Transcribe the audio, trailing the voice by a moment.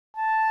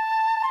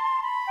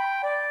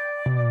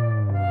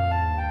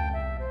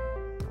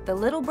The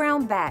little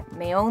brown bat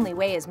may only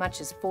weigh as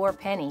much as 4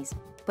 pennies,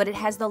 but it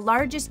has the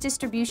largest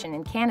distribution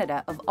in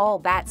Canada of all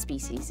bat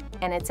species,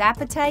 and its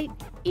appetite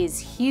is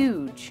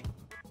huge.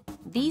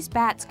 These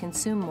bats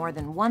consume more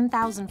than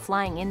 1,000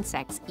 flying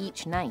insects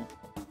each night.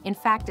 In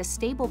fact, a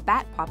stable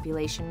bat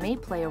population may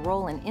play a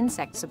role in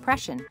insect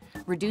suppression,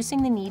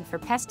 reducing the need for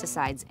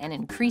pesticides and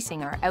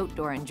increasing our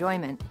outdoor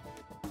enjoyment.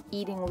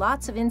 Eating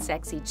lots of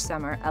insects each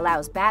summer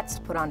allows bats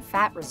to put on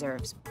fat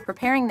reserves,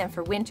 preparing them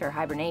for winter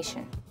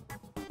hibernation.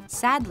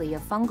 Sadly, a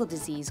fungal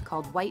disease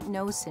called white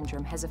nose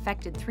syndrome has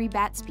affected 3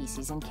 bat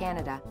species in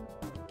Canada.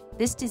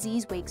 This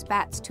disease wakes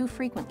bats too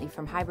frequently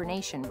from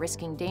hibernation,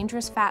 risking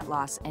dangerous fat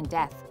loss and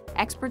death.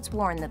 Experts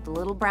warn that the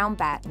little brown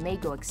bat may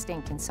go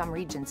extinct in some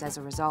regions as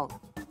a result.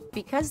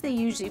 Because they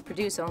usually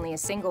produce only a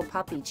single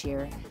pup each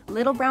year,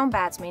 little brown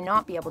bats may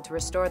not be able to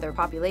restore their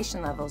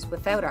population levels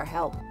without our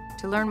help.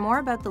 To learn more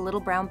about the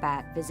little brown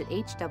bat, visit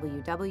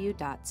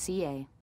hww.ca.